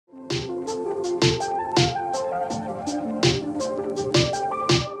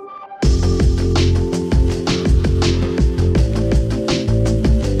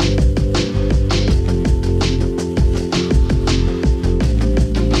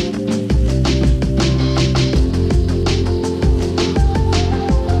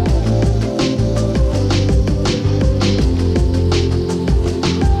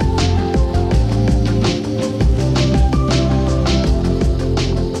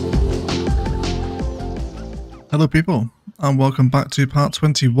Hello people, and welcome back to part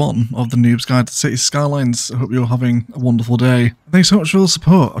 21 of the Noobs Guide to City Skylines. I hope you're having a wonderful day. Thanks so much for all the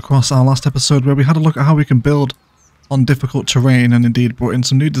support across our last episode where we had a look at how we can build on difficult terrain and indeed brought in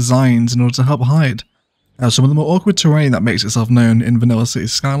some new designs in order to help hide some of the more awkward terrain that makes itself known in vanilla City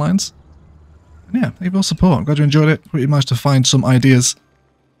Skylines. And yeah, thank you for your support. I'm glad you enjoyed it. We managed to find some ideas.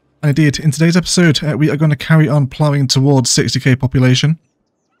 And indeed, in today's episode, we are going to carry on ploughing towards 60k population.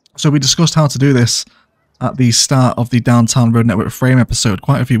 So we discussed how to do this at the start of the Downtown Road Network Frame episode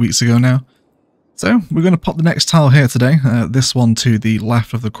quite a few weeks ago now. So we're going to pop the next tile here today, this one to the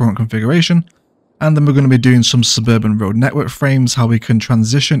left of the current configuration, and then we're going to be doing some suburban road network frames, how we can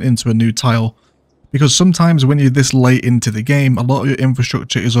transition into a new tile, because sometimes when you're this late into the game, a lot of your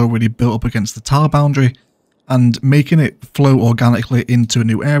infrastructure is already built up against the tile boundary, and making it flow organically into a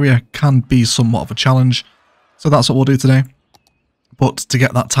new area can be somewhat of a challenge. So that's what we'll do today. But to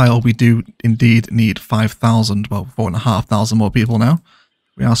get that tile, we do indeed need 5,000, well, 4,500 more people now.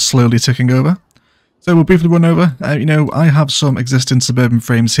 We are slowly ticking over. So we'll briefly run over. I have some existing suburban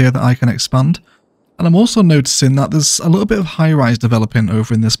frames here that I can expand. And I'm also noticing that there's a little bit of high-rise developing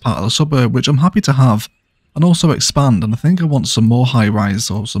over in this part of the suburb, which I'm happy to have and also expand. And I think I want some more high-rise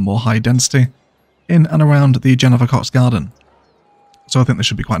or some more high density in and around the Jennifer Cox Garden. So I think this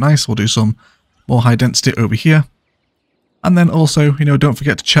should be quite nice. We'll do some more high density over here. And then also, don't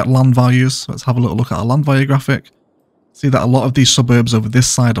forget to check land values. Let's have a little look at our land value graphic. See that a lot of these suburbs over this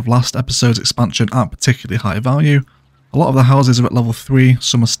side of last episode's expansion aren't particularly high value. A lot of the houses are at level 3,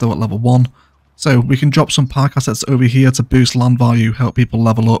 some are still at level 1. So we can drop some park assets over here to boost land value, help people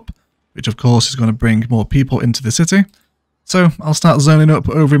level up, which of course is going to bring more people into the city. So I'll start zoning up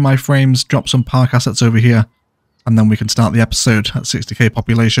over in my frames, drop some park assets over here, and then we can start the episode at 60k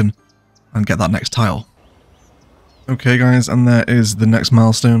population and get that next tile. Okay guys, and there is the next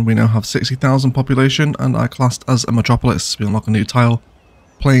milestone. We now have 60,000 population and are classed as a metropolis. We unlock a new tile,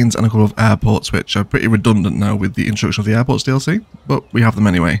 planes and a couple of airports, which are pretty redundant now with the introduction of the airports DLC, but we have them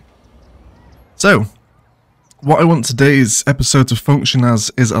anyway. So, what I want today's episode to function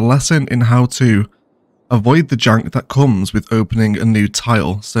as is a lesson in how to avoid the jank that comes with opening a new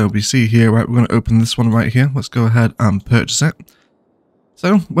tile. So we see here, right, we're going to open this one right here. Let's go ahead and purchase it.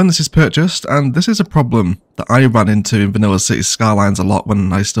 So, when this is purchased, and this is a problem that I ran into in Vanilla City Skylines a lot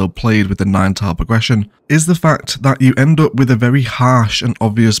when I still played with the 9-tile progression, is the fact that you end up with a very harsh and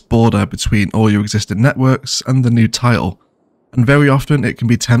obvious border between all your existing networks and the new tile. And very often it can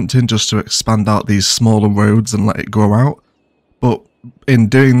be tempting just to expand out these smaller roads and let it grow out. But in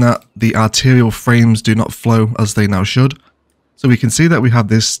doing that, the arterial frames do not flow as they now should. So we can see that we have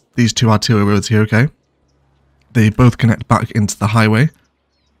these two arterial roads here, okay? They both connect back into the highway.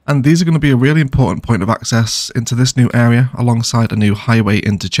 And these are going to be a really important point of access into this new area, alongside a new highway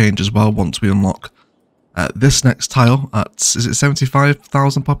interchange as well once we unlock this next tile at, is it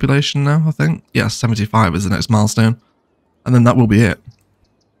 75,000 population now, I think? Yes, 75 is the next milestone. And then that will be it.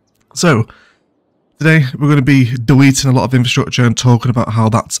 So, today we're going to be deleting a lot of infrastructure and talking about how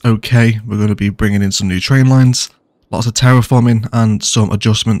that's okay. We're going to be bringing in some new train lines, lots of terraforming, and some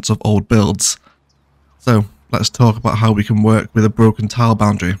adjustments of old builds. So, let's talk about how we can work with a broken tile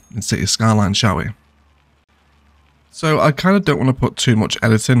boundary in City Skylines, shall we? So I kind of don't want to put too much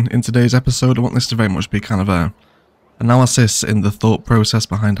editing in today's episode. I want this to very much be kind of a analysis in the thought process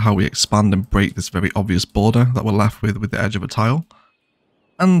behind how we expand and break this very obvious border that we're left with the edge of a tile.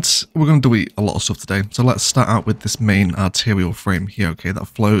 And we're going to delete a lot of stuff today. So let's start out with this main arterial frame here, okay, that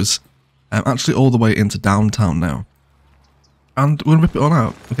flows actually all the way into downtown now. And we're going to rip it all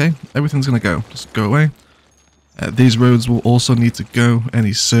out, okay? Everything's going to go. Just go away. These roads will also need to go.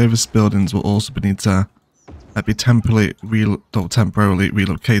 Any service buildings will also need to be temporarily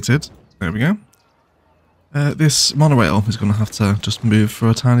relocated. There we go. This monorail is going to have to just move for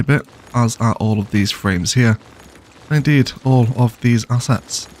a tiny bit, as are all of these frames here. And indeed, all of these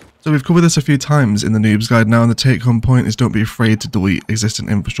assets. So we've covered this a few times in the Noobs Guide now, and the take-home point is don't be afraid to delete existing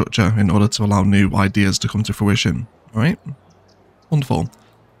infrastructure in order to allow new ideas to come to fruition. Alright? Wonderful.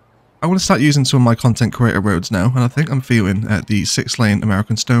 I want to start using some of my content creator roads now, and I think I'm feeling the 6-lane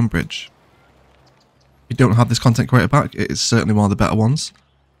American Stone Bridge. If you don't have this content creator pack, it is certainly one of the better ones.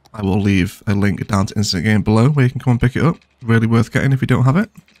 I will leave a link down to Instant Game below where you can come and pick it up. Really worth getting if you don't have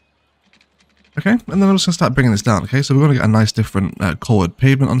it. Okay, and then I'm just going to start bringing this down, okay? So we're going to get a nice different coloured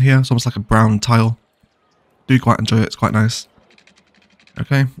pavement on here. It's almost like a brown tile. Do quite enjoy it, it's quite nice.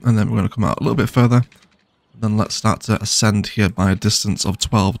 Okay, and then we're going to come out a little bit further. Then let's start to ascend here by a distance of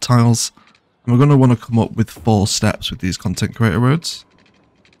 12 tiles. And we're going to want to come up with 4 steps with these content creator roads.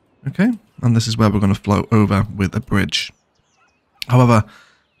 Okay, and this is where we're going to flow over with a bridge. However,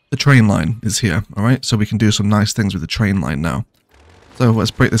 the train line is here, alright? So we can do some nice things with the train line now. So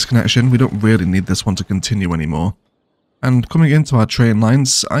let's break this connection. We don't really need this one to continue anymore. And coming into our train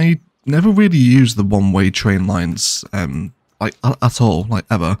lines, I never really use the one-way train lines, like at all, like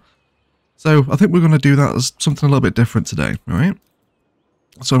ever. So I think we're going to do that as something a little bit different today, alright?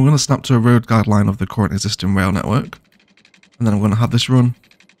 So I'm going to snap to a road guideline of the current existing rail network. And then I'm going to have this run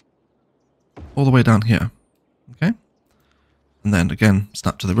all the way down here, okay? And then again,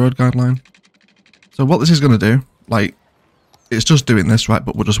 snap to the road guideline. So what this is going to do, like, it's just doing this, right?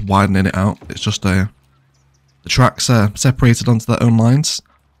 But we're just widening it out. It's just the tracks are separated onto their own lines.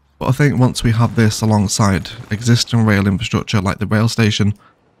 But I think once we have this alongside existing rail infrastructure like the rail station,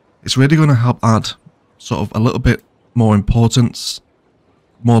 it's really going to help add sort of a little bit more importance,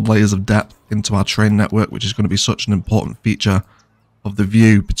 more layers of depth into our train network, which is going to be such an important feature of the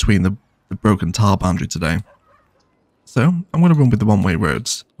view between the broken tile boundary today. So I'm going to run with the one-way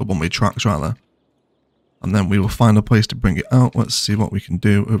roads, or one-way tracks rather. And then we will find a place to bring it out. Let's see what we can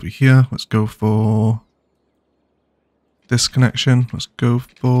do over here. Let's go for this connection. Let's go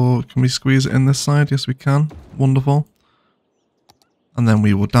for, can we squeeze it in this side? Yes, we can. Wonderful. And then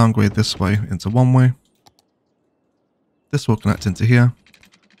we will downgrade this way into one way. This will connect into here.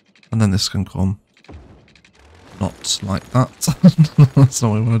 And then this can come not like that. That's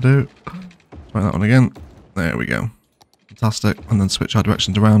not what we want to do. Try that one again. There we go. Fantastic. And then switch our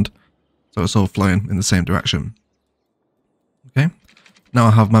directions around so it's all flowing in the same direction. Okay. Now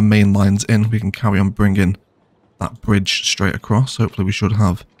I have my main lines in. We can carry on bringing that bridge straight across. Hopefully we should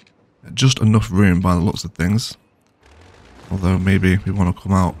have just enough room by the looks of things. Although maybe we want to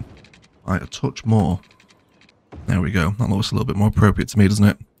come out like a touch more. There we go. That looks a little bit more appropriate to me, doesn't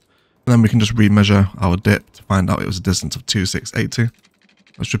it? And then we can just remeasure our dip to find out it was a distance of 2680.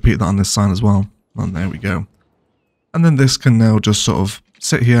 Let's repeat that on this sign as well. And there we go. And then this can now just sort of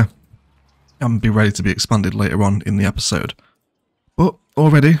sit here and be ready to be expanded later on in the episode. But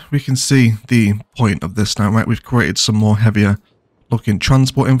already we can see the point of this now, right? We've created some more heavier looking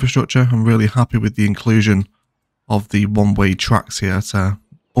transport infrastructure. I'm really happy with the inclusion of the one-way tracks here to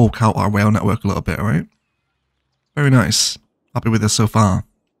bulk out our rail network a little bit, right? Very nice. Happy with this so far.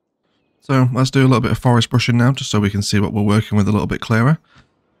 So let's do a little bit of forest brushing now, just so we can see what we're working with a little bit clearer.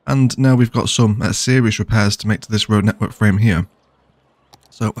 And now we've got some serious repairs to make to this road network frame here.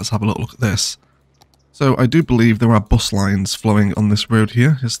 So let's have a little look at this. So I do believe there are bus lines flowing on this road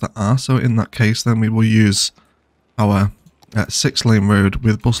here. Yes, there are. So in that case, then we will use our 6-lane road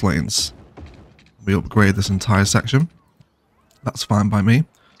with bus lanes. We upgrade this entire section. That's fine by me.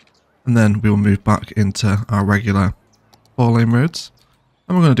 And then we will move back into our regular 4-lane roads.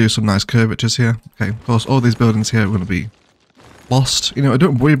 And we're going to do some nice curvatures here. Okay, of course, all these buildings here are going to be lost. You know, I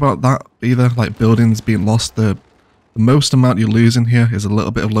don't worry about that either, like buildings being lost. The most amount you lose in here is a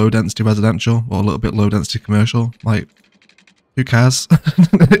little bit of low density residential or a little bit low density commercial. Like, who cares?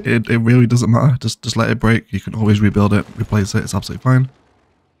 it really doesn't matter. Just let it break. You can always rebuild it, replace it. It's absolutely fine.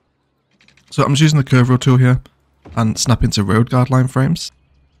 So I'm just using the curve road tool here and snap into road guideline frames.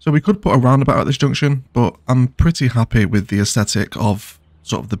 So we could put a roundabout at this junction, but I'm pretty happy with the aesthetic of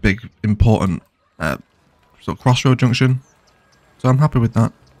sort of the big important sort of crossroad junction. So I'm happy with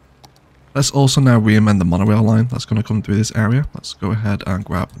that. Let's also now re-amend the monorail line that's going to come through this area. Let's go ahead and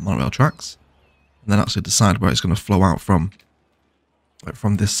grab the monorail tracks and then actually decide where it's going to flow out from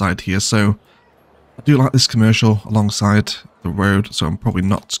this side here. So I do like this commercial alongside the road, so I'm probably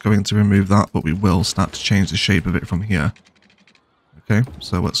not going to remove that, but we will start to change the shape of it from here. Okay,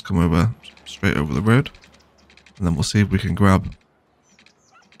 so let's come over straight over the road and then we'll see if we can grab,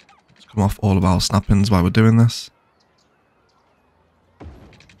 let's come off all of our snap-ins while we're doing this.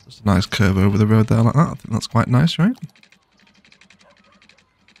 Just a nice curve over the road there like that. I think that's quite nice, right?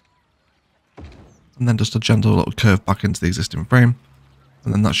 And then just a gentle little curve back into the existing frame.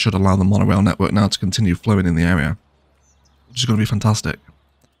 And then that should allow the monorail network now to continue flowing in the area, which is going to be fantastic.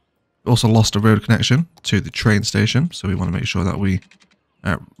 We also lost a road connection to the train station, so we want to make sure that we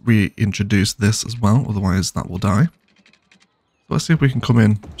reintroduce this as well, otherwise that will die. So let's see if we can come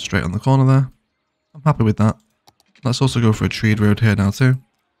in straight on the corner there. I'm happy with that. Let's also go for a treed road here now too,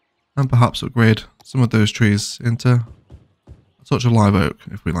 and perhaps upgrade some of those trees into a touch of live oak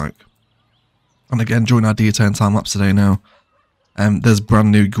if we like. And again, during our D10 time lapse today now, there's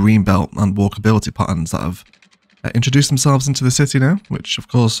brand new green belt and walkability patterns that have introduced themselves into the city now, which of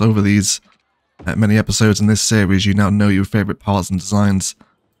course over these many episodes in this series you now know your favourite parts and designs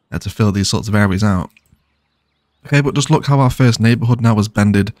to fill these sorts of areas out. Okay, but just look how our first neighbourhood now has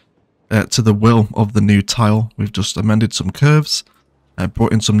bended to the will of the new tile. We've just amended some curves,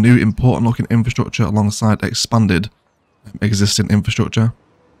 brought in some new important looking infrastructure alongside expanded existing infrastructure.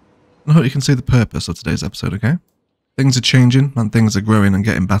 And I hope you can see the purpose of today's episode, okay? Things are changing and things are growing and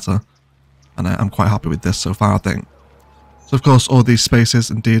getting better. And I'm quite happy with this so far, I think. So of course, all these spaces,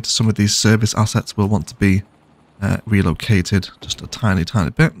 indeed, some of these service assets will want to be relocated just a tiny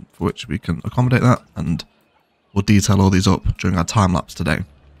bit, for which we can accommodate that, and we'll detail all these up during our time-lapse today.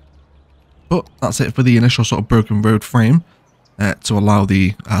 But that's it for the initial sort of broken road frame to allow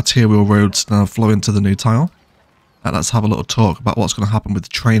the arterial roads to now flow into the new tile. Let's have a little talk about what's going to happen with the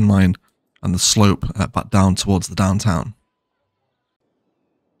train line and the slope back down towards the downtown.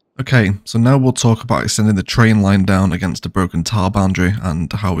 Okay, so now we'll talk about extending the train line down against a broken tile boundary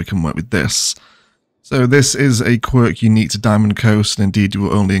and how we can work with this. So this is a quirk unique to Diamond Coast, and indeed you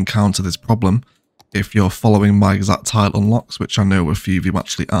will only encounter this problem if you're following my exact tile unlocks, which I know a few of you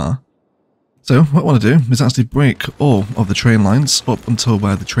actually are. So what I want to do is actually break all of the train lines up until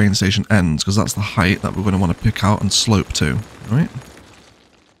where the train station ends, because that's the height that we're going to want to pick out and slope to, alright?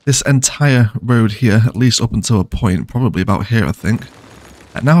 This entire road here, at least up until a point, probably about here I think,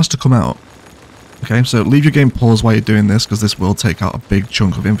 it now has to come out. Okay, so leave your game paused while you're doing this, because this will take out a big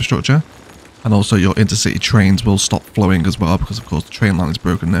chunk of infrastructure. And also your intercity trains will stop flowing as well, because of course the train line is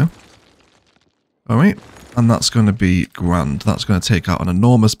broken now. Alright, and that's going to be grand. That's going to take out an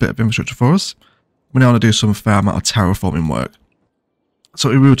enormous bit of infrastructure for us. We now want to do some fair amount of terraforming work. So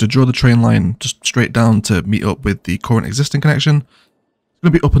if we were to draw the train line just straight down to meet up with the current existing connection, it's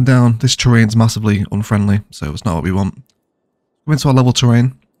going to be up and down. This terrain's massively unfriendly, so it's not what we want. Go into our level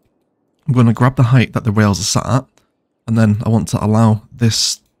terrain. I'm going to grab the height that the rails are sat at, and then I want to allow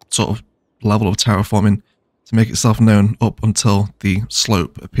this sort of level of terraforming to make itself known up until the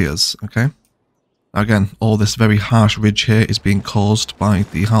slope appears, okay? Again, all this very harsh ridge here is being caused by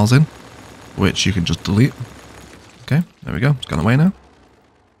the housing, which you can just delete. Okay, there we go, it's gone away now.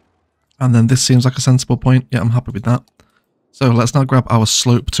 And then this seems like a sensible point. Yeah, I'm happy with that. So let's now grab our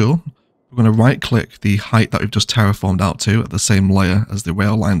slope tool. We're going to right click the height that we've just terraformed out to at the same layer as the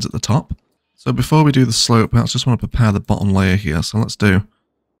rail lines at the top. So before we do the slope, I just want to prepare the bottom layer here. So let's do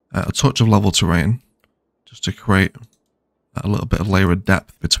a touch of level terrain, just to create a little bit of layer of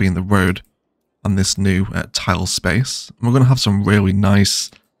depth between the road and this new tile space. And we're going to have some really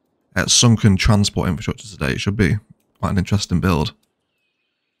nice sunken transport infrastructure today. It should be quite an interesting build.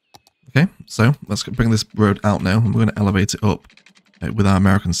 Okay, so let's bring this road out now, and we're going to elevate it up with our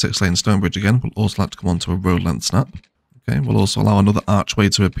American 6-lane stone bridge again. We'll also like to come onto a road length snap. Okay, we'll also allow another archway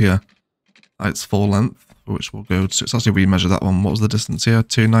to appear at its full length, which will go to, let's actually remeasure that one. What was the distance here?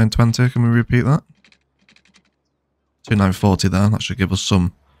 2920, can we repeat that? 2940 there, that should give us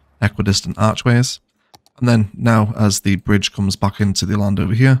some equidistant archways. And then now as the bridge comes back into the land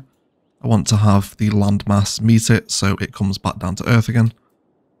over here, I want to have the landmass meet it so it comes back down to earth again,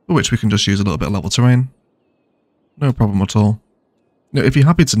 for which we can just use a little bit of level terrain. No problem at all. Now, if you're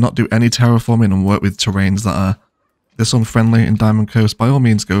happy to not do any terraforming and work with terrains that are this unfriendly in Diamond Coast, by all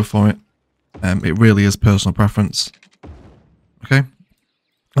means go for it. It really is personal preference. Okay,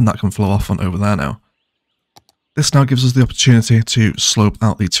 and that can flow off on over there now. This now gives us the opportunity to slope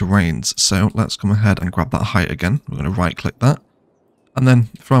out the terrains, so let's come ahead and grab that height again. We're going to right click that, and then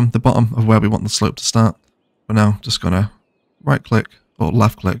from the bottom of where we want the slope to start, we're now just going to right click or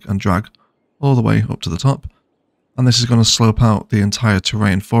left click and drag all the way up to the top, and this is going to slope out the entire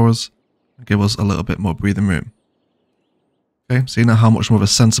terrain for us and give us a little bit more breathing room. Okay, see now how much more of a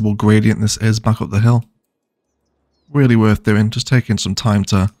sensible gradient this is back up the hill. Really worth doing, just taking some time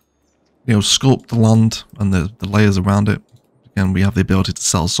to, you know, sculpt the land and the layers around it. Again, we have the ability to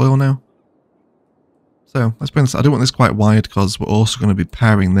sell soil now. So let's bring this, I do want this quite wide because we're also going to be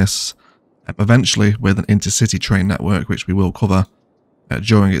pairing this eventually with an intercity train network, which we will cover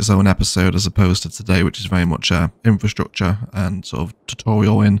during its own episode, as opposed to today, which is very much infrastructure and sort of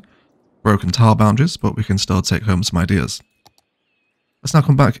tutorial in broken tile boundaries, but we can still take home some ideas. Let's now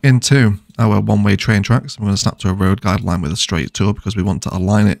come back into our one-way train tracks. I'm going to snap to a road guideline with a straight tool because we want to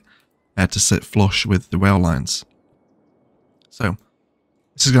align it to sit flush with the rail lines. So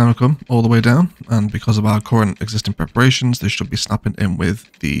this is going to come all the way down, and because of our current existing preparations, this should be snapping in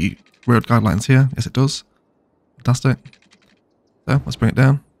with the road guidelines here. Yes, it does. Fantastic. So let's bring it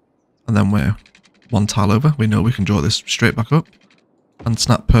down, and then we're one tile over. We know we can draw this straight back up and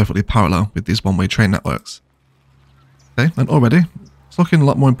snap perfectly parallel with these one-way train networks. Okay, and already it's looking a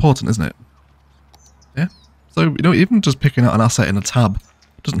lot more important, isn't it? Yeah. So, you know, even just picking out an asset in a tab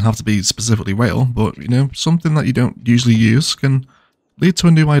doesn't have to be specifically rail, but, you know, something that you don't usually use can lead to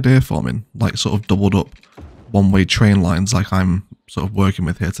a new idea forming, like sort of doubled up one-way train lines like I'm sort of working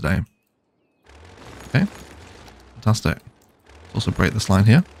with here today. Okay. Fantastic. Also break this line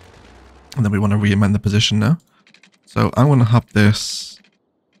here. And then we want to re-amend the position now. So I'm going to have this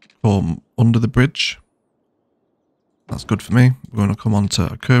from under the bridge. That's good for me. We're going to come on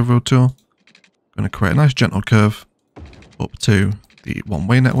to a curve road tool. Going to create a nice gentle curve up to the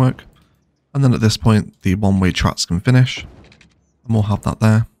one-way network. And then at this point, the one-way tracks can finish. And we'll have that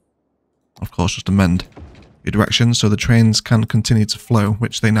there. Of course, just amend your direction so the trains can continue to flow,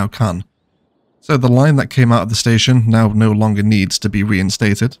 which they now can. So the line that came out of the station now no longer needs to be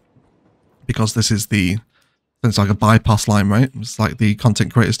reinstated. Because this is it's like a bypass line, right? It's like the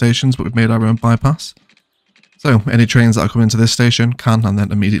content creator stations, but we've made our own bypass. So any trains that are coming into this station can and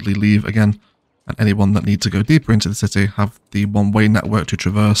then immediately leave again. And anyone that needs to go deeper into the city have the one-way network to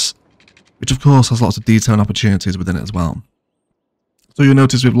traverse, which of course has lots of detail and opportunities within it as well. So you'll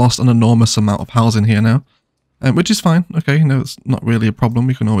notice we've lost an enormous amount of housing here now, which is fine. Okay, it's not really a problem.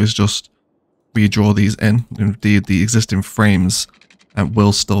 We can always just redraw these in. Indeed, the existing frames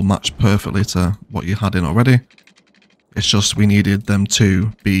will still match perfectly to what you had in already. It's just we needed them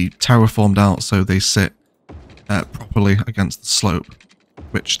to be terraformed out so they sit properly against the slope,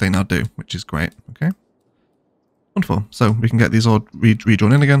 which they now do, which is great. Okay, wonderful. So we can get these all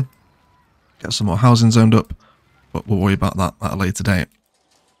redrawn in again, get some more housing zoned up, but we'll worry about that at a later date.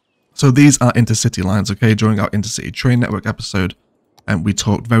 So these are intercity lines. Okay, during our intercity train network episode, we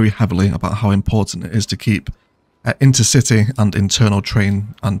talked very heavily about how important it is to keep intercity and internal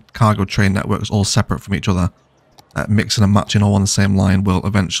train and cargo train networks all separate from each other. Mixing and matching all on the same line will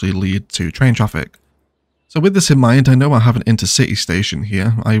eventually lead to train traffic. So with this in mind, I know I have an intercity station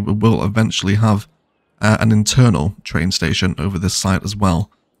here. I will eventually have an internal train station over this side as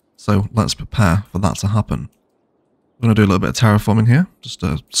well. So let's prepare for that to happen. I'm going to do a little bit of terraforming here, just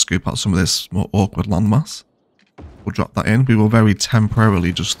to scoop out some of this more awkward landmass. We'll drop that in. We will very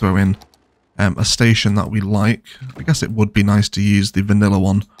temporarily just throw in a station that we like. I guess it would be nice to use the vanilla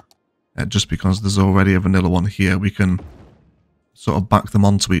one, just because there's already a vanilla one here. We can sort of back them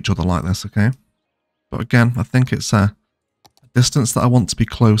onto each other like this, okay? But again, I think it's a distance that I want to be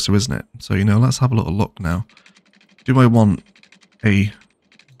closer, isn't it? So, let's have a little look now. Do I want a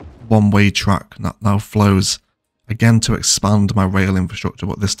one-way track that now flows, again, to expand my rail infrastructure,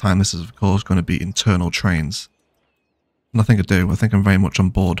 but this time this is, of course, going to be internal trains? And I think I do. I think I'm very much on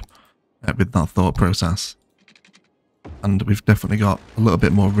board with that thought process. And we've definitely got a little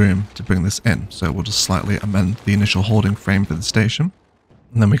bit more room to bring this in. So we'll just slightly amend the initial holding frame for the station.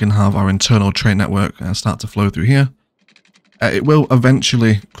 And then we can have our internal train network start to flow through here. It will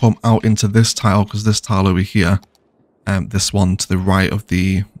eventually come out into this tile, because this tile over here, this one to the right of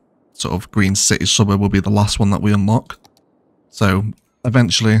the sort of green city suburb, will be the last one that we unlock. So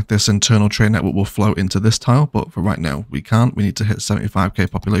eventually this internal train network will flow into this tile, but for right now we can't. We need to hit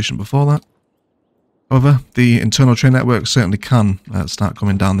 75k population before that. However, the internal train network certainly can start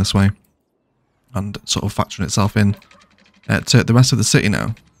coming down this way and sort of factoring itself in to the rest of the city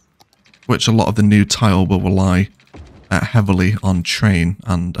now, which a lot of the new tile will rely heavily on train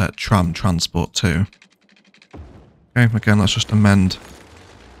and tram transport too. Okay, again, let's just amend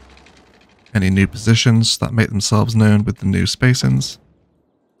any new positions that make themselves known with the new spacings.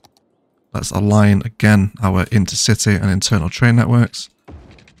 Let's align again our intercity and internal train networks.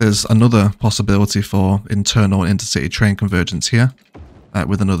 There's another possibility for internal and intercity train convergence here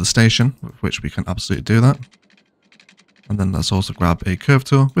with another station, with which we can absolutely do that. And then let's also grab a curve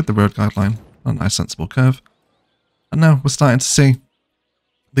tool with the road guideline, a nice sensible curve. And now we're starting to see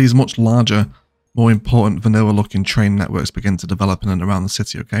these much larger, more important vanilla looking train networks begin to develop in and around the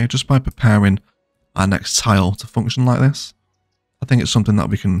city, okay? Just by preparing our next tile to function like this. I think it's something that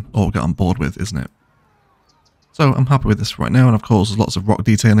we can all get on board with, isn't it? So I'm happy with this right now, and of course there's lots of rock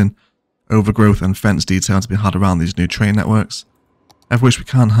detailing, overgrowth and fence detail to be had around these new train networks, of which we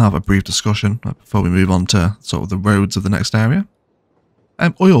can have a brief discussion before we move on to sort of the roads of the next area.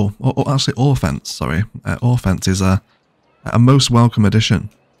 Ore fence, sorry. Ore fence is a most welcome addition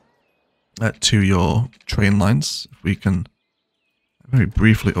to your train lines. If we can very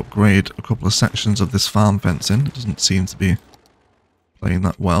briefly upgrade a couple of sections of this farm fencing, it doesn't seem to be playing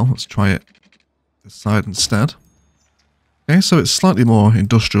that well. Let's try it this side instead. Okay, so it's slightly more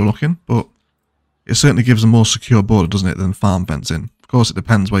industrial looking, but it certainly gives a more secure border, doesn't it, than farm fencing. Of course, it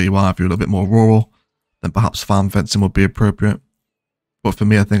depends where you are. If you're a little bit more rural, then perhaps farm fencing would be appropriate. But for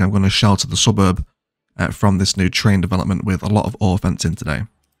me, I think I'm going to shelter the suburb from this new train development with a lot of ore fencing today.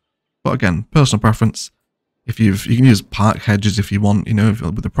 But again, personal preference. You can use park hedges if you want,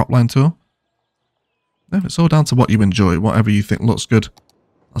 with the prop line tool. No, it's all down to what you enjoy. Whatever you think looks good,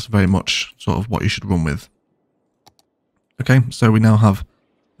 that's very much sort of what you should run with. Okay, so we now have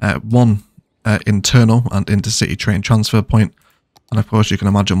one internal and intercity train transfer point, and of course you can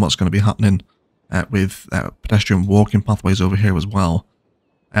imagine what's going to be happening with pedestrian walking pathways over here as well.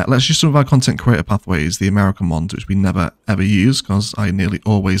 Let's use some of our content creator pathways, the American ones, which we never ever use because I nearly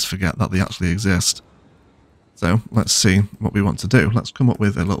always forget that they actually exist. So let's see what we want to do. Let's come up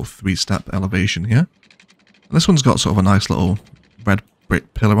with a little 3-step elevation here. And this one's got sort of a nice little red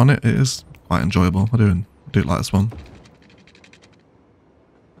brick pillar on it. It is quite enjoyable. I do like this one.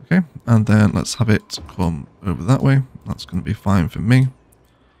 Okay, and then let's have it come over that way. That's going to be fine for me.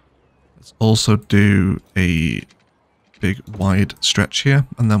 Let's also do a big wide stretch here,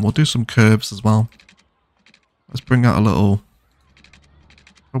 and then we'll do some curves as well. Let's bring out a little,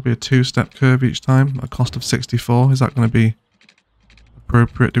 probably a 2-step curve each time, a cost of 64. Is that going to be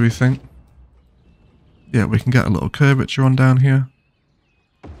appropriate, do we think? Yeah, we can get a little curvature on down here.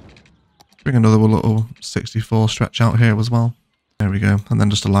 Bring another little 64 stretch out here as well. There we go, and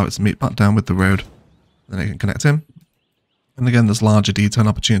then just allow it to meet back down with the road. Then it can connect in. And again, there's larger detail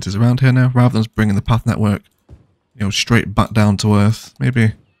opportunities around here now, rather than just bringing the path network, you know, straight back down to earth.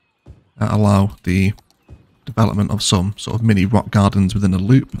 Maybe allow the development of some sort of mini rock gardens within a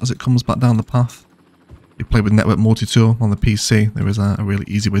loop as it comes back down the path. You play with Network Multi-Tool on the PC, there is a really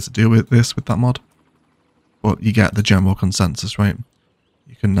easy way to deal with this with that mod. But you get the general consensus, right?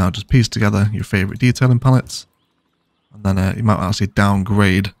 You can now just piece together your favorite detailing palettes, and then you might actually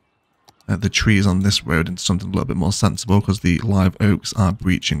downgrade the trees on this road into something a little bit more sensible because the live oaks are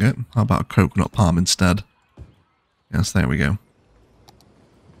breaching it. How about a coconut palm instead? Yes, there we go.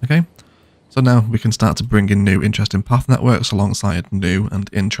 Okay, so now we can start to bring in new interesting path networks alongside new and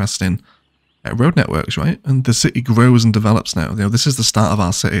interesting road networks, right? And the city grows and develops now. You know, this is the start of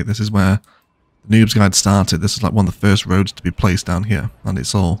our city. This is where the Noobs Guide started. This is like one of the first roads to be placed down here, and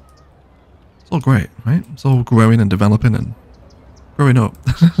it's all great, right? It's all growing and developing and growing up.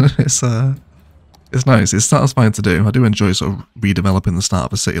 It's nice. It's satisfying to do. I do enjoy sort of redeveloping the start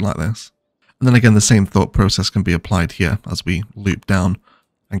of a city like this. And then again, the same thought process can be applied here as we loop down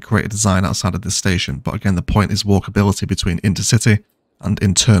and create a design outside of this station. But again, the point is walkability between intercity and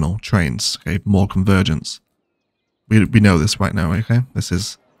internal trains. Okay, more convergence. We know this right now. Okay, this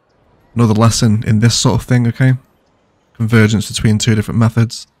is another lesson in this sort of thing. Okay, convergence between two different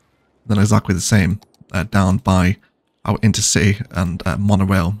methods. Then exactly the same down by our intercity and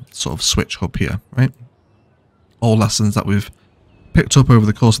monorail sort of switch hub here, right? All lessons that we've picked up over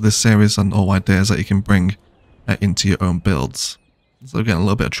the course of this series and all ideas that you can bring into your own builds. So we're getting a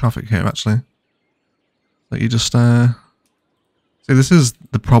little bit of traffic here actually. So you just see, this is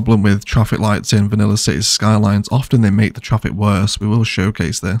the problem with traffic lights in Vanilla Cities Skylines. Often they make the traffic worse. We will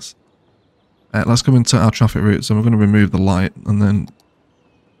showcase this. Let's go into our traffic routes and we're going to remove the light and then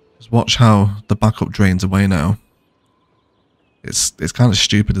just watch how the backup drains away now. It's kind of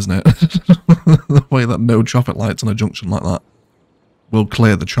stupid, isn't it? The way that no traffic lights on a junction like that will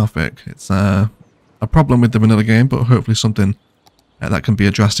clear the traffic. It's a problem with the vanilla game, but hopefully something that can be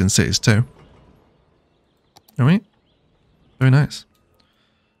addressed in cities too. Alright, very nice.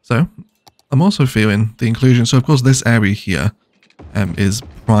 So, I'm also feeling the inclusion. So of course this area here is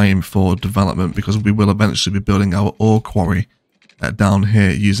prime for development because we will eventually be building our ore quarry down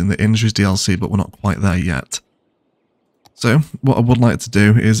here using the Industries DLC, but we're not quite there yet. So what I would like to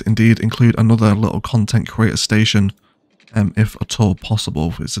do is indeed include another little content creator station, if at all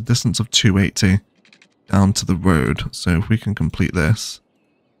possible. It's a distance of 280 down to the road, so if we can complete this,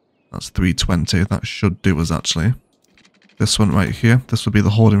 that's 320, that should do us actually. This one right here, this would be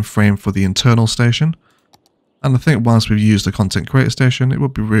the holding frame for the internal station. And I think whilst we've used the content creator station, it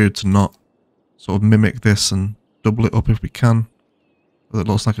would be rude to not sort of mimic this and double it up if we can. But it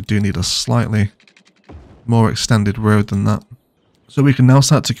looks like I do need a slightly more extended road than that. So we can now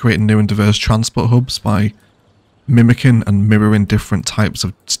start to create new and diverse transport hubs by mimicking and mirroring different types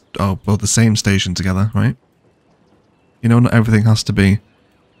of, well, the same station together, right? You know, not everything has to be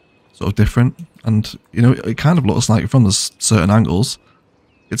sort of different. And, you know, it kind of looks like from the certain angles,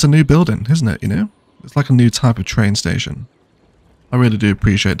 it's a new building, isn't it, you know? It's like a new type of train station. I really do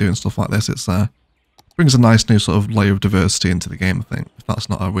appreciate doing stuff like this. It's brings a nice new sort of layer of diversity into the game, I think, if that's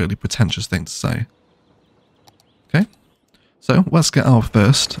not a really pretentious thing to say. Okay, so let's get our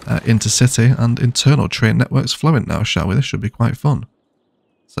first intercity and internal train networks flowing now, shall we? This should be quite fun.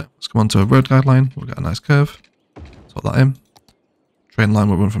 So let's come on to a road guideline. We'll get a nice curve. Put that in. Train line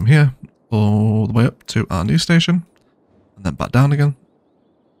will run from here all the way up to our new station and then back down again.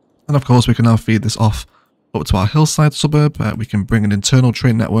 And of course we can now feed this off up to our hillside suburb. We can bring an internal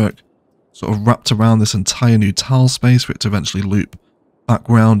train network sort of wrapped around this entire new tile space for it to eventually loop back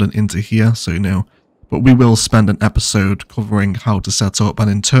round and into here, so you know. But we will spend an episode covering how to set up an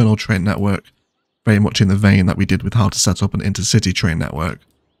internal train network, very much in the vein that we did with how to set up an intercity train network.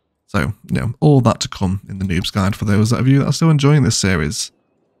 So, you know, all that to come in the Noobs Guide for those of you that are still enjoying this series.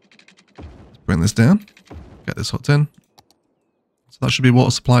 bring this down, get this hooked in. So that should be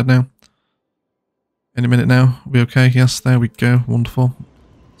water supplied now. Any minute now. Are we okay? Yes, there we go. Wonderful.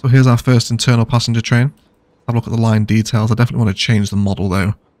 So here's our first internal passenger train. Have a look at the line details. I definitely want to change the model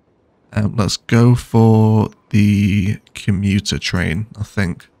though. Let's go for the commuter train, I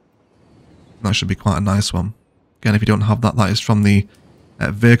think. That should be quite a nice one. Again, if you don't have that, that is from the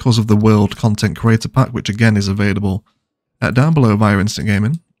Vehicles of the World Content Creator Pack, which again is available down below via Instant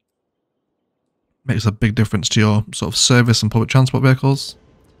Gaming. Makes a big difference to your sort of service and public transport vehicles.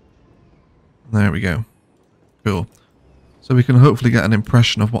 There we go. Cool. So we can hopefully get an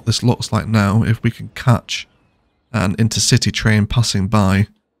impression of what this looks like now if we can catch an intercity train passing by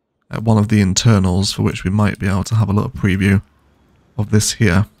one of the internals, for which we might be able to have a little preview of this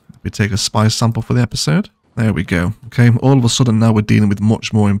here. We take a spice sample for the episode. There we go. Okay, all of a sudden now we're dealing with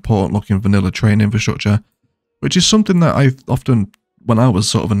much more important looking vanilla train infrastructure, which is something that I often, when I was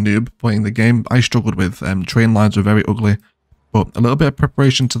sort of a noob playing the game, I struggled with. Train lines were very ugly, but a little bit of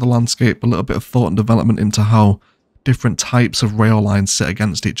preparation to the landscape, a little bit of thought and development into how different types of rail lines sit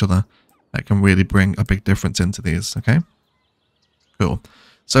against each other, that can really bring a big difference into these, okay? Cool.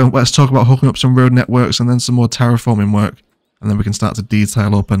 So let's talk about hooking up some road networks and then some more terraforming work, and then we can start to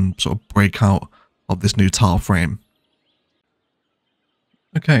detail up and sort of break out of this new tile frame.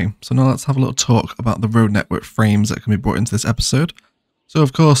 Okay, so now let's have a little talk about the road network frames that can be brought into this episode. So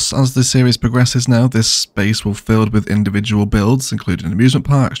of course, as the series progresses now, this space will be filled with individual builds, including amusement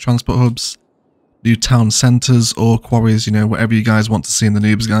parks, transport hubs, new town centres or quarries, you know, whatever you guys want to see in the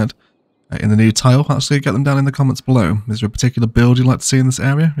Noobs Guide. In the new tile, actually get them down in the comments below. Is there a particular build you'd like to see in this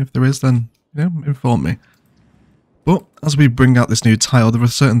area? If there is, then, you know, inform me. But as we bring out this new tile, there are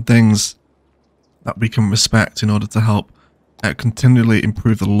certain things that we can respect in order to help continually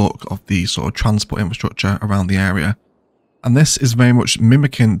improve the look of the sort of transport infrastructure around the area. And this is very much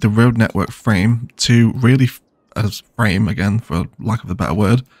mimicking the road network frame to really, as frame again for lack of a better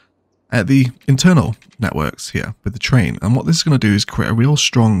word, the internal networks here with the train. And what this is going to do is create a real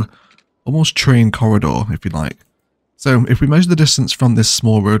strong, almost train corridor, if you like. So if we measure the distance from this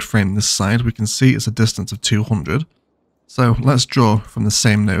small road frame this side, we can see it's a distance of 200. So let's draw from the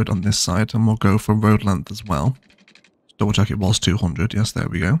same node on this side, and we'll go for road length as well. Just double check it was 200. Yes, there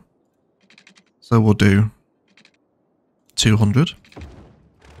we go. So we'll do 200.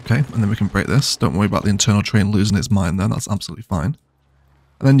 Okay, and then we can break this. Don't worry about the internal train losing its mind there. That's absolutely fine.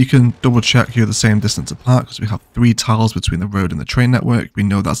 And then you can double check you're the same distance apart because we have 3 tiles between the road and the train network. We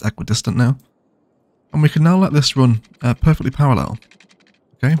know that's equidistant now. And we can now let this run perfectly parallel.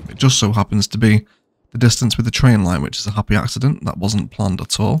 Okay, it just so happens to be the distance with the train line, which is a happy accident. That wasn't planned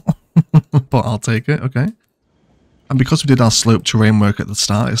at all, but I'll take it, okay? And because we did our slope terrain work at the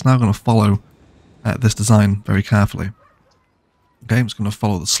start, it's now going to follow this design very carefully. Okay, it's going to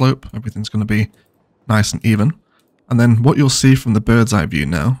follow the slope. Everything's going to be nice and even. And then what you'll see from the bird's eye view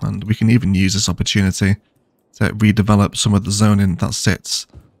now, and we can even use this opportunity to redevelop some of the zoning that sits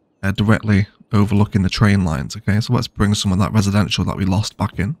directly overlooking the train lines. Okay, so let's bring some of that residential that we lost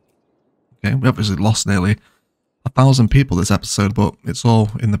back in. Okay, we obviously lost nearly 1,000 people this episode, but it's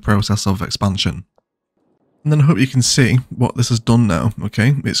all in the process of expansion. And then I hope you can see what this has done now.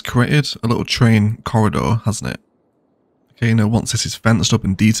 Okay, it's created a little train corridor, hasn't it? Okay, you know, once this is fenced up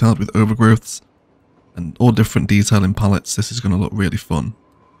and detailed with overgrowths and all different detailing palettes, this is going to look really fun.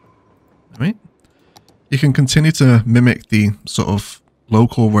 Alright, you can continue to mimic the sort of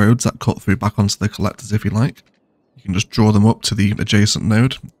local roads that cut through back onto the collectors if you like. You can just draw them up to the adjacent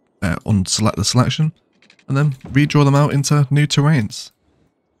node, unselect the selection, and then redraw them out into new terrains.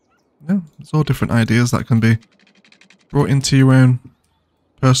 Yeah, it's all different ideas that can be brought into your own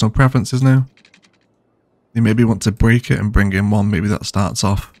personal preferences now. You maybe want to break it and bring in one maybe that starts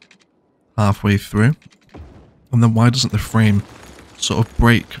off halfway through. And then why doesn't the frame sort of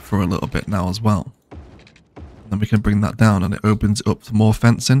break for a little bit now as well? And then we can bring that down and it opens it up to more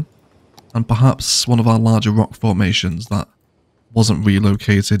fencing. And perhaps one of our larger rock formations that wasn't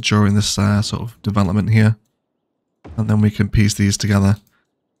relocated during this sort of development here. And then we can piece these together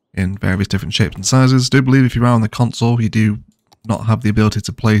in various different shapes and sizes. I do believe if you are on the console, you do not have the ability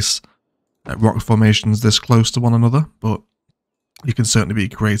to place rock formations this close to one another, but you can certainly be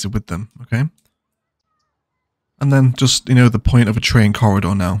creative with them, okay? And then just, you know, the point of a train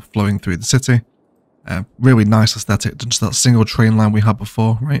corridor now flowing through the city. Really nice aesthetic, just that single train line we had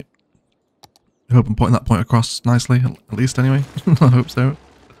before, right? I hope I'm putting that point across nicely, at least anyway. I hope so.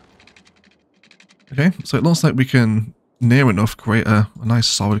 Okay, so it looks like we can near enough create a nice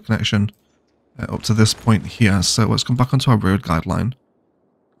solid connection up to this point here. So let's come back onto our road guideline.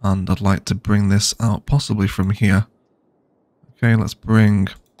 And I'd like to bring this out possibly from here. Okay, let's bring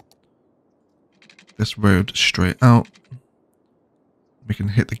this road straight out. We can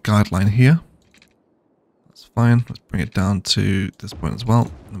hit the guideline here. That's fine. Let's bring it down to this point as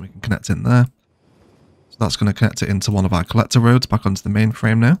well. And then we can connect in there. So that's going to connect it into one of our collector roads back onto the main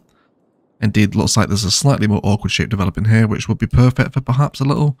frame now. Indeed, looks like there's a slightly more awkward shape developing here, which would be perfect for perhaps a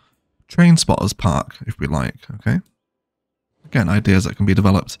little train spotters park, if we like, okay? Again, ideas that can be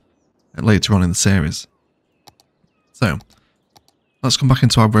developed later on in the series. So, let's come back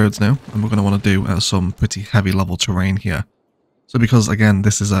into our roads now, and we're going to want to do some pretty heavy level terrain here. So because, again,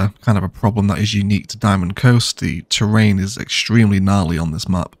 this is a kind of a problem that is unique to Diamond Coast, the terrain is extremely gnarly on this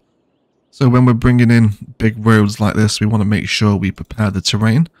map. So when we're bringing in big roads like this, we want to make sure we prepare the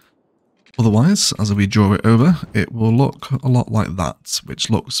terrain. Otherwise, as we draw it over, it will look a lot like that, which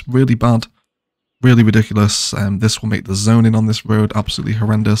looks really bad, really ridiculous. This will make the zoning on this road absolutely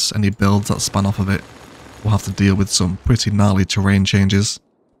horrendous. Any builds that span off of it will have to deal with some pretty gnarly terrain changes.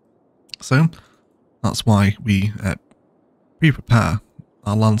 So, that's why we pre-prepare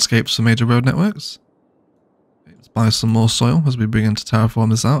our landscapes for major road networks. Let's buy some more soil as we begin to terraform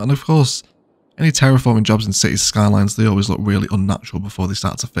this out, and of course, any terraforming jobs in Cities Skylines, they always look really unnatural before they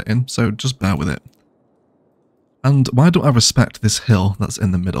start to fit in, so just bear with it. And why don't I respect this hill that's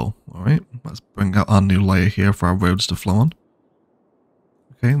in the middle? Alright, let's bring out our new layer here for our roads to flow on.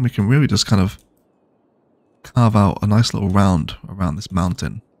 Okay, and we can really just kind of carve out a nice little round around this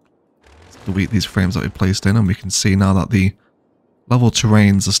mountain. Let's delete these frames that we placed in, and we can see now that the level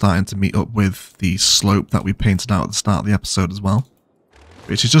terrains are starting to meet up with the slope that we painted out at the start of the episode as well.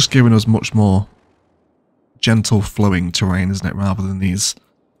 Which is just giving us much more gentle flowing terrain, isn't it, rather than these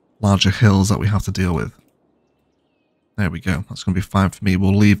larger hills that we have to deal with. There we go, that's going to be fine for me.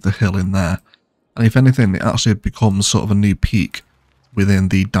 We'll leave the hill in there. And if anything, it actually becomes sort of a new peak within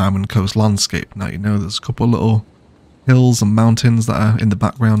the Diamond Coast landscape. Now, you know, there's a couple of little hills and mountains that are in the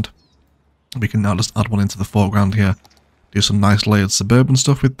background. We can now just add one into the foreground here. Do some nice layered suburban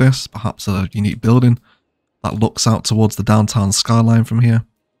stuff with this, perhaps a unique building that looks out towards the downtown skyline from here.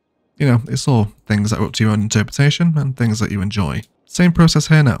 You know, it's all things that are up to your own interpretation and things that you enjoy. Same process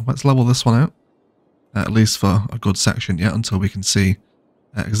here now. Let's level this one out, at least for a good section yet, until we can see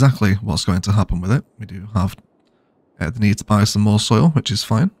exactly what's going to happen with it. We do have the need to buy some more soil, which is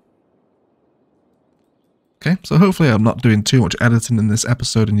fine. Okay, so hopefully I'm not doing too much editing in this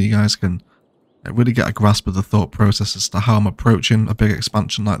episode and you guys can really get a grasp of the thought process as to how I'm approaching a big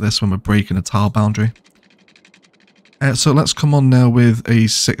expansion like this when we're breaking a tile boundary. So let's come on now with a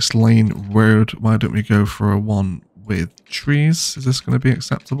 6-lane road. Why don't we go for a one with trees? Is this going to be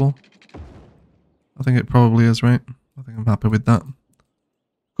acceptable? I think it probably is, right? I think I'm happy with that.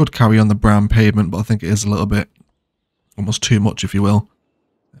 Could carry on the brown pavement, but I think it is a little bit, almost too much if you will.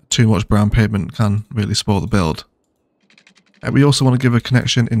 Too much brown pavement can really spoil the build. We also want to give a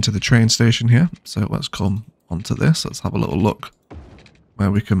connection into the train station here. So let's come onto this. Let's have a little look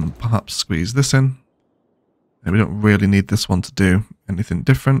where we can perhaps squeeze this in. We don't really need this one to do anything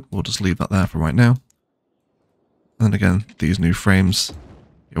different. We'll just leave that there for right now. And then again, these new frames,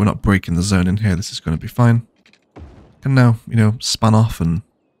 we're not breaking the zone in here. This is going to be fine. Can now, you know, span off and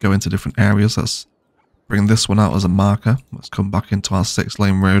go into different areas. Let's bring this one out as a marker. Let's come back into our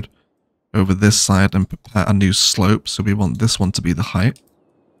 6-lane road over this side and prepare a new slope. So we want this one to be the height.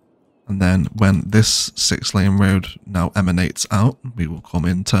 And then when this 6-lane road now emanates out, we will come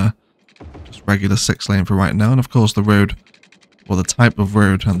into just regular 6-lane for right now, and of course the road, or the type of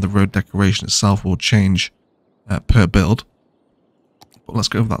road and the road decoration itself will change per build. But let's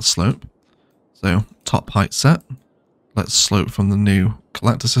go over that slope. So top height set. Let's slope from the new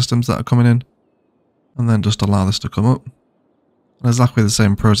collector systems that are coming in, and then just allow this to come up. And exactly the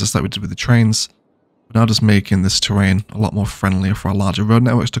same process that we did with the trains. We're now just making this terrain a lot more friendlier for our larger road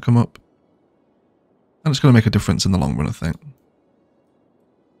networks to come up. And it's going to make a difference in the long run, I think.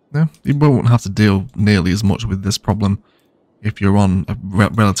 No, you won't have to deal nearly as much with this problem if you're on a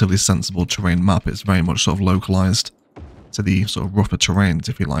relatively sensible terrain map. It's very much sort of localized to the sort of rougher terrains,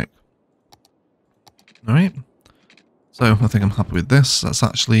 if you like. Alright, so I think I'm happy with this. Let's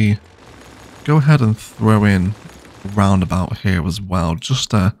actually go ahead and throw in a roundabout here as well,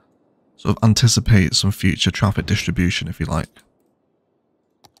 just to sort of anticipate some future traffic distribution, if you like.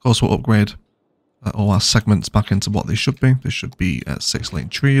 Of course, we'll upgrade all our segments back into what they should be. This should be 6-lane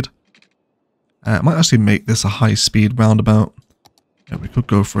treed. I might actually make this a high-speed roundabout. We could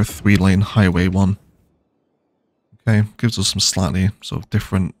go for a 3-lane highway one. Okay, gives us some slightly sort of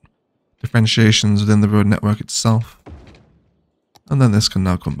different differentiations within the road network itself. And then this can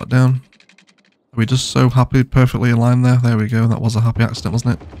now come back down. Are we just so happy, perfectly aligned there? There we go, that was a happy accident,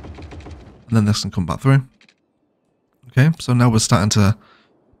 wasn't it? And then this can come back through. Okay, so now we're starting to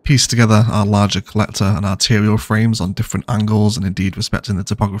pieced together our larger collector and arterial frames on different angles and indeed respecting the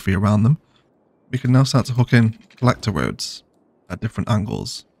topography around them, we can now start to hook in collector roads at different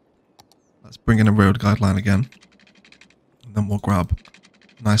angles. Let's bring in a road guideline again, and then we'll grab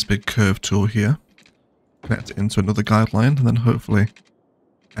a nice big curve tool here, connect it into another guideline, and then hopefully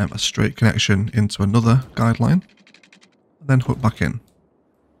a straight connection into another guideline, and then hook back in.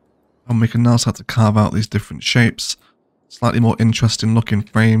 And we can now start to carve out these different shapes, slightly more interesting looking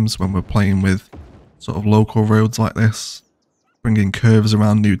frames when we're playing with sort of local roads like this, bringing curves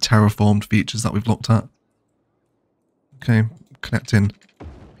around new terraformed features that we've looked at. Okay, connecting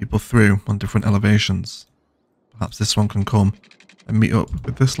people through on different elevations. Perhaps this one can come and meet up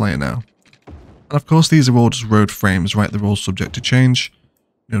with this layer now. And of course these are all just road frames, right? They're all subject to change.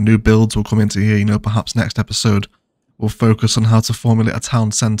 You know, new builds will come into here. You know, perhaps next episode we'll focus on how to formulate a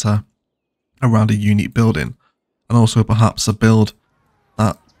town centre around a unique building. And also perhaps a build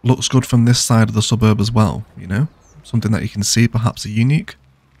that looks good from this side of the suburb as well, you know? Something that you can see, perhaps a unique.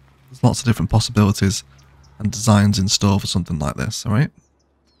 There's lots of different possibilities and designs in store for something like this, alright?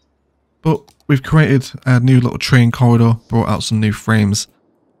 But we've created a new little train corridor, brought out some new frames,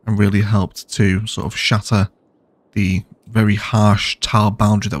 and really helped to sort of shatter the very harsh tile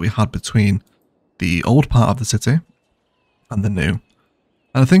boundary that we had between the old part of the city and the new.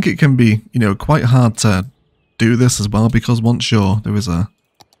 And I think it can be, you know, quite hard to do this as well, because once there is a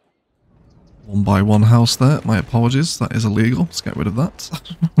 1x1 house there. My apologies, that is illegal. Let's get rid of that.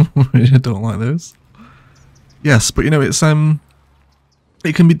 I don't like those. Yes, but you know, it's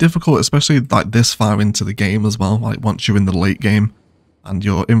it can be difficult, especially like this far into the game as well. Like once you're in the late game and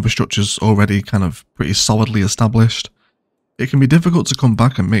your infrastructure's already kind of pretty solidly established, it can be difficult to come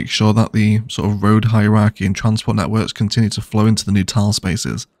back and make sure that the sort of road hierarchy and transport networks continue to flow into the new tile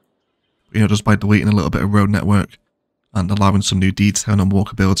spaces. You know, just by deleting a little bit of road network and allowing some new detail and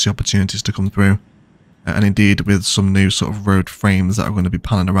walkability opportunities to come through. And indeed with some new sort of road frames that are going to be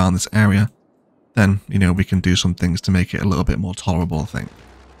panning around this area, then, you know, we can do some things to make it a little bit more tolerable, I think.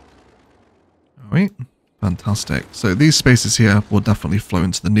 Alright, fantastic. So these spaces here will definitely flow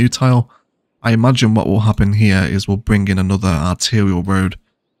into the new tile. I imagine what will happen here is we'll bring in another arterial road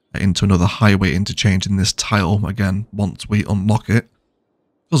into another highway interchange in this tile, again, once we unlock it,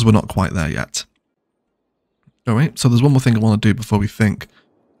 because we're not quite there yet. Alright, so there's one more thing I want to do before we think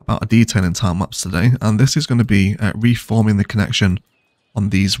about a detailing time lapse today, and this is going to be reforming the connection on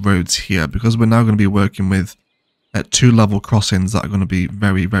these roads here, because we're now going to be working with two level crossings that are going to be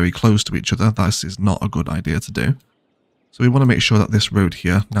very, very close to each other. This is not a good idea to do. So we want to make sure that this road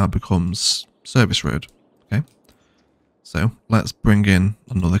here now becomes service road. Okay, so let's bring in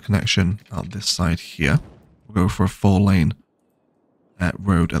another connection on this side here. We'll go for a 4-lane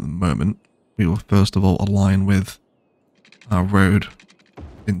road at the moment. We will first of all align with our road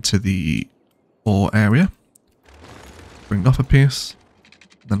into the ore area. Bring off a piece.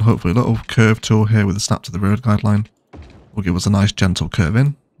 Then hopefully a little curve tool here with a snap to the road guideline will give us a nice gentle curve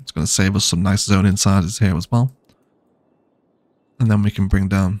in. It's going to save us some nice zoning sizes here as well. And then we can bring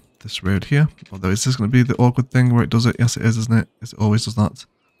down this road here. Although is this going to be the awkward thing where it does it? Yes it is, isn't it? Yes, it always does that.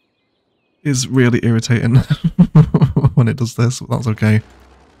 It's really irritating when it does this, but that's okay.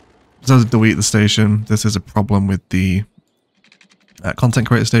 Just delete the station. This is a problem with the content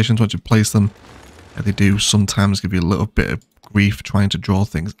creator stations. Once you place them, they do sometimes give you a little bit of grief trying to draw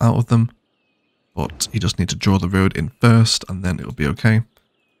things out of them, but you just need to draw the road in first and then it'll be okay.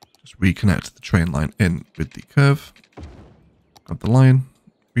 Just reconnect the train line in with the curve, grab the line,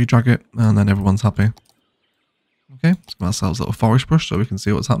 re-drag it, and then everyone's happy. Okay, let's give ourselves a little forest brush so we can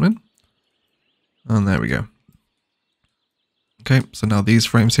see what's happening. And there we go. Okay, so now these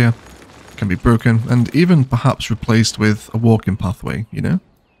frames here can be broken and even perhaps replaced with a walking pathway, you know?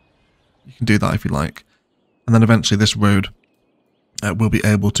 You can do that if you like. And then eventually this road will be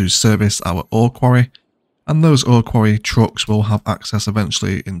able to service our ore quarry, and those ore quarry trucks will have access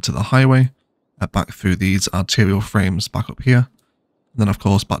eventually into the highway, back through these arterial frames back up here, and then of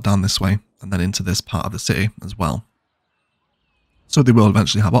course back down this way, and then into this part of the city as well. So they will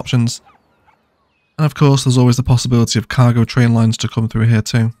eventually have options. And of course there's always the possibility of cargo train lines to come through here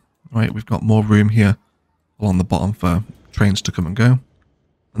too. Right, we've got more room here along the bottom for trains to come and go.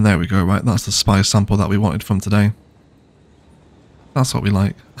 And there we go, right, that's the spice sample that we wanted from today. That's what we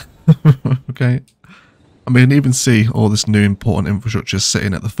like. Okay. And we can even see all this new important infrastructure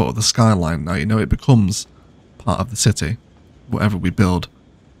sitting at the foot of the skyline now. You know, it becomes part of the city. Whatever we build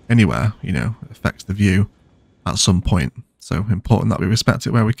anywhere, you know, affects the view at some point. So important that we respect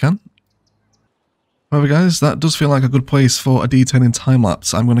it where we can. However guys, that does feel like a good place for a detailing time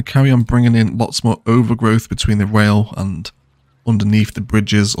lapse. I'm going to carry on bringing in lots more overgrowth between the rail and underneath the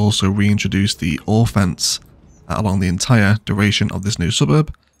bridges, also reintroduce the ore fence along the entire duration of this new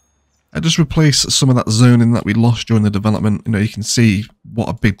suburb. Just replace some of that zoning that we lost during the development. You know, you can see what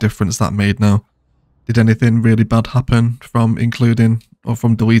a big difference that made now. Did anything really bad happen from including or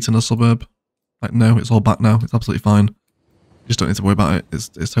from deleting a suburb? Like, no, it's all back now. It's absolutely fine. You just don't need to worry about it. It's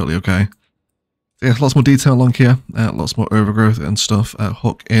totally okay. So yeah, lots more detail along here. Lots more overgrowth and stuff.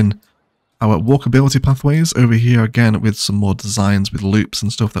 Hook in our walkability pathways over here again with some more designs with loops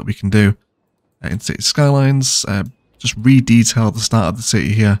and stuff that we can do in City Skylines. Just re-detail the start of the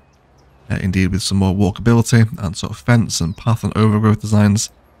city here. Indeed, with some more walkability and sort of fence and path and overgrowth designs.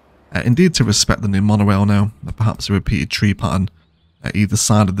 Indeed, to respect the new monorail now, perhaps a repeated tree pattern either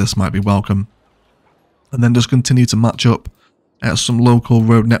side of this might be welcome. And then just continue to match up some local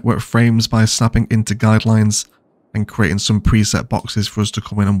road network frames by snapping into guidelines and creating some preset boxes for us to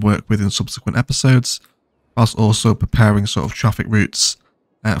come in and work with in subsequent episodes, whilst also preparing sort of traffic routes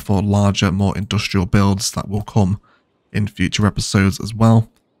for larger, more industrial builds that will come in future episodes as well.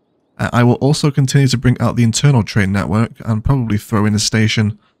 I will also continue to bring out the internal train network and probably throw in a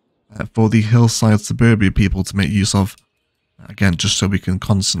station for the hillside suburbia people to make use of. Again, just so we can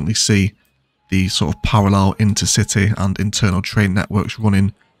constantly see the sort of parallel intercity and internal train networks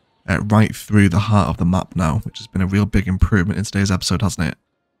running right through the heart of the map now, which has been a real big improvement in today's episode, hasn't it?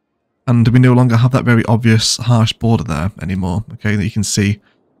 And we no longer have that very obvious harsh border there anymore, okay, that you can see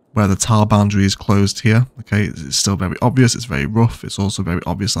where the tile boundary is closed here. Okay, it's still very obvious, it's very rough, it's also very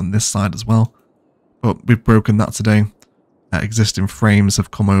obvious on this side as well. But we've broken that today. Existing frames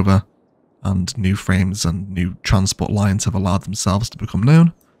have come over, and new frames and new transport lines have allowed themselves to become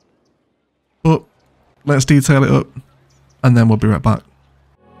known. But let's detail it up, and then we'll be right back.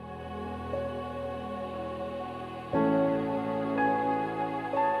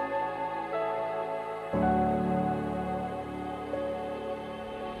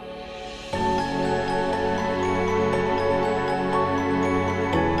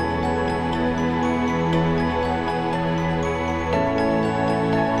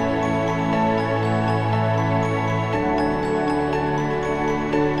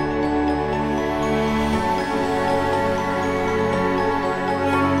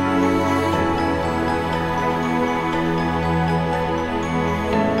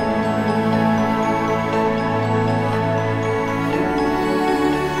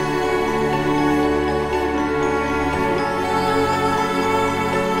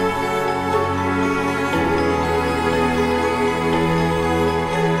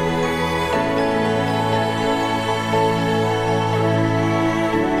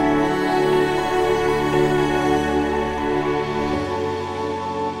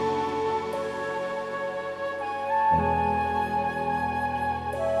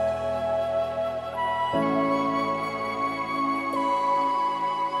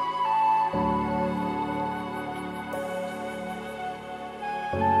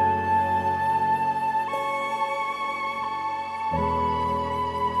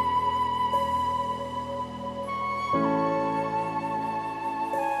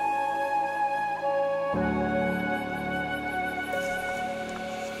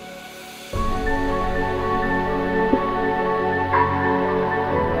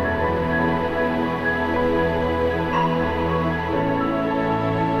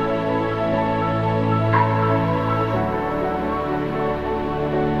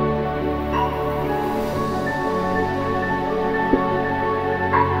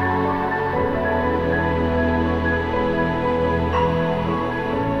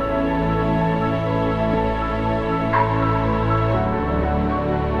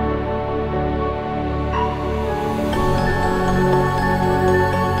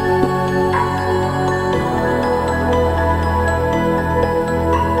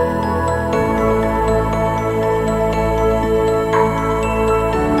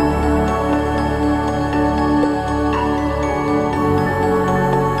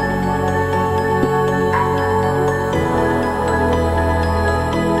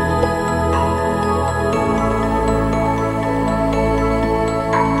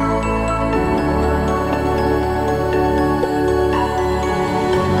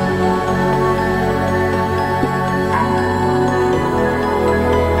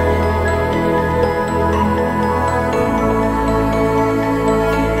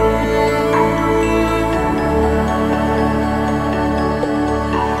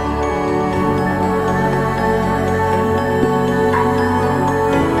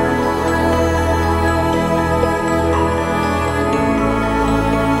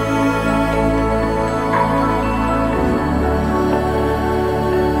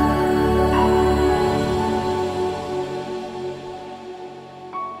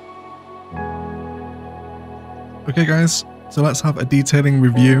 Okay guys, so let's have a detailing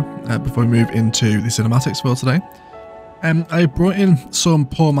review before we move into the cinematics for today. I brought in some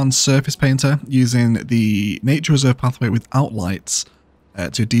poor man's surface painter using the nature reserve pathway without lights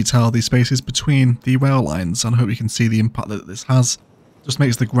to detail the spaces between the rail lines, and I hope you can see the impact that this has. Just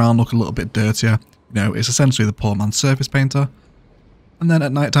makes the ground look a little bit dirtier. You know, it's essentially the poor man's surface painter. And then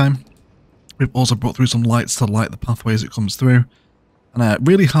at night time, we've also brought through some lights to light the pathway as it comes through. And I'm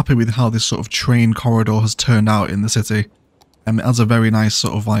really happy with how this sort of train corridor has turned out in the city. It has a very nice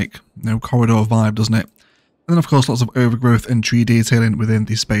sort of like, corridor vibe, doesn't it? And then of course lots of overgrowth and tree detailing within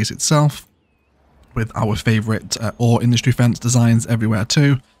the space itself, with our favourite ore industry fence designs everywhere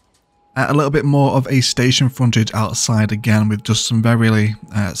too. A little bit more of a station frontage outside again, with just some very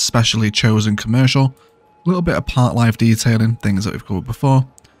specially chosen commercial. A little bit of park life detailing, things that we've covered before.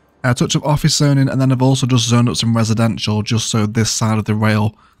 A touch of office zoning, and then I've also just zoned up some residential just so this side of the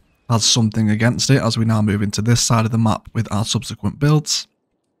rail has something against it as we now move into this side of the map with our subsequent builds.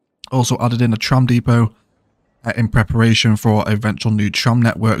 Also added in a tram depot in preparation for a eventual new tram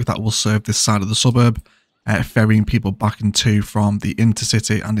network that will serve this side of the suburb, ferrying people back and to from the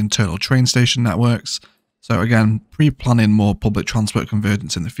intercity and internal train station networks. So again, pre-planning more public transport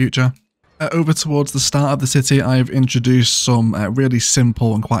convergence in the future. Over towards the start of the city, I've introduced some really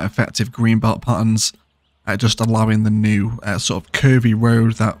simple and quite effective greenbelt patterns, just allowing the new sort of curvy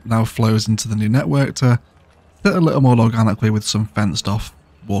road that now flows into the new network to fit a little more organically with some fenced off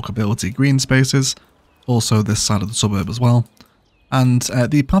walkability green spaces. Also this side of the suburb as well. And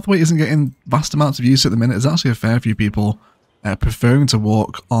the pathway isn't getting vast amounts of use at the minute. There's actually a fair few people preferring to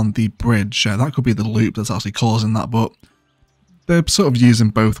walk on the bridge. That could be the loop that's actually causing that, but they're sort of using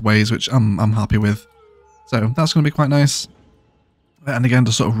both ways, which I'm happy with. So that's going to be quite nice. And again,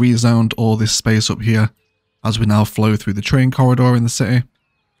 just sort of rezoned all this space up here as we now flow through the train corridor in the city.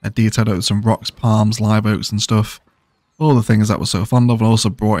 I detailed out some rocks, palms, live oaks and stuff. All the things that we're so fond of. And also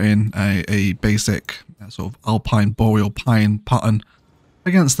brought in a basic sort of alpine boreal pine pattern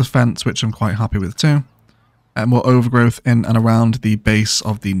against the fence, which I'm quite happy with too. More overgrowth in and around the base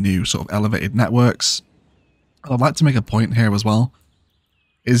of the new sort of elevated networks. I'd like to make a point here as well,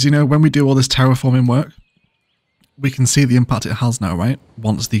 is, when we do all this terraforming work, we can see the impact it has now, right?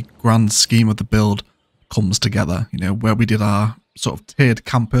 Once the grand scheme of the build comes together, where we did our sort of tiered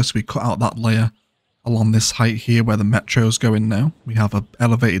campus, we cut out that layer along this height here where the metro's going now. We have an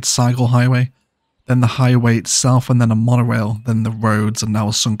elevated cycle highway, then the highway itself, and then a monorail, then the roads, and now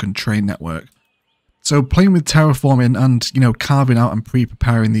a sunken train network. So playing with terraforming and, carving out and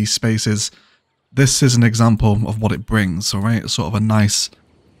pre-preparing these spaces, this is an example of what it brings, alright? Sort of a nice,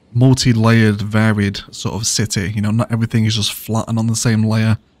 multi-layered, varied sort of city. Not everything is just flat and on the same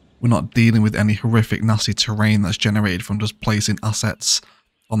layer. We're not dealing with any horrific, nasty terrain that's generated from just placing assets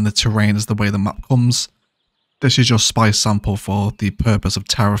on the terrain as the way the map comes. This is your spice sample for the purpose of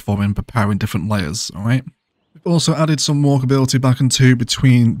terraforming, preparing different layers, alright? We've also added some walkability back and to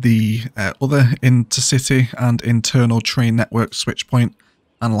between the other intercity and internal train network switch point.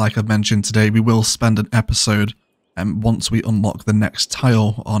 And like I mentioned today, we will spend an episode once we unlock the next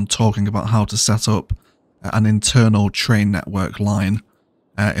tile on talking about how to set up an internal train network line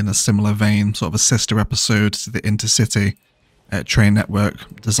in a similar vein, sort of a sister episode to the intercity train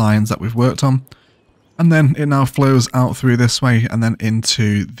network designs that we've worked on. And then it now flows out through this way and then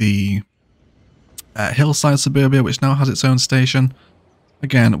into the hillside suburbia, which now has its own station.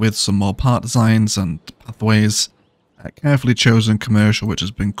 Again, with some more park designs and pathways. Carefully chosen commercial, which has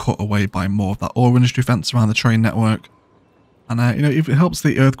been cut away by more of that ore industry fence around the train network. And it helps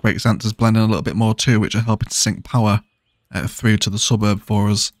the earthquake sensors blend in a little bit more too, which are helping to sync power through to the suburb for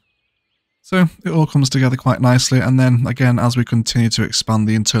us. So it all comes together quite nicely. And then again, as we continue to expand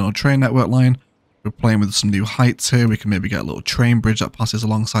the internal train network line, we're playing with some new heights here. We can maybe get a little train bridge that passes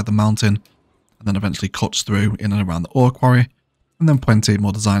alongside the mountain and then eventually cuts through in and around the ore quarry, and then plenty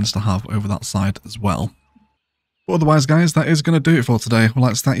more designs to have over that side as well. But otherwise, guys, that is going to do it for today. I'd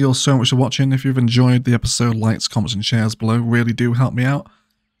like to thank you all so much for watching. If you've enjoyed the episode, likes, comments and shares below really do help me out.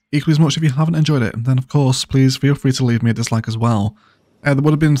 Equally as much if you haven't enjoyed it, then of course, please feel free to leave me a dislike as well. There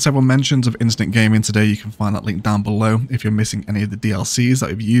would have been several mentions of instant gaming today. You can find that link down below if you're missing any of the DLCs that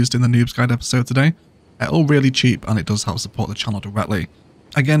we've used in the Noobs Guide episode today. All really cheap, and it does help support the channel directly.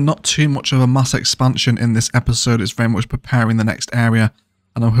 Again, not too much of a mass expansion in this episode. It's very much preparing the next area.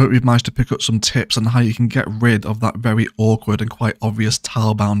 And I hope you've managed to pick up some tips on how you can get rid of that very awkward and quite obvious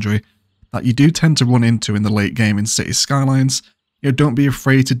tile boundary that you do tend to run into in the late game in City Skylines. Don't be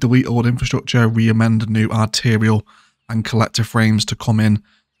afraid to delete old infrastructure, re-amend new arterial and collector frames to come in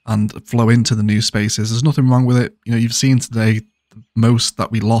and flow into the new spaces. There's nothing wrong with it. You've seen today the most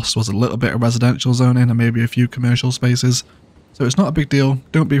that we lost was a little bit of residential zoning and maybe a few commercial spaces. So it's not a big deal.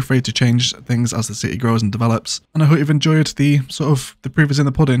 Don't be afraid to change things as the city grows and develops. And I hope you've enjoyed the sort of the proof is in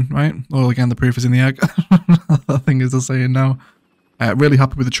the pudding, right? Or again, the proof is in the egg. I think is the saying now. Really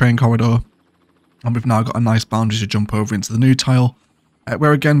happy with the train corridor. And we've now got a nice boundary to jump over into the new tile.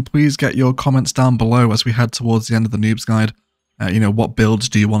 Where again, please get your comments down below as we head towards the end of the Noobs Guide. You know, what builds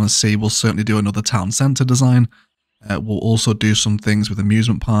do you want to see? We'll certainly do another town centre design. We'll also do some things with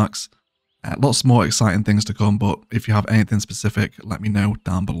amusement parks. Lots more exciting things to come, but if you have anything specific, let me know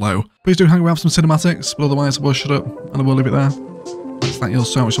down below. Please do hang around for some cinematics, but otherwise I will shut up and I will leave it there. Thank you all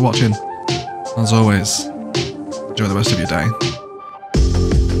so much for watching. As always, enjoy the rest of your day.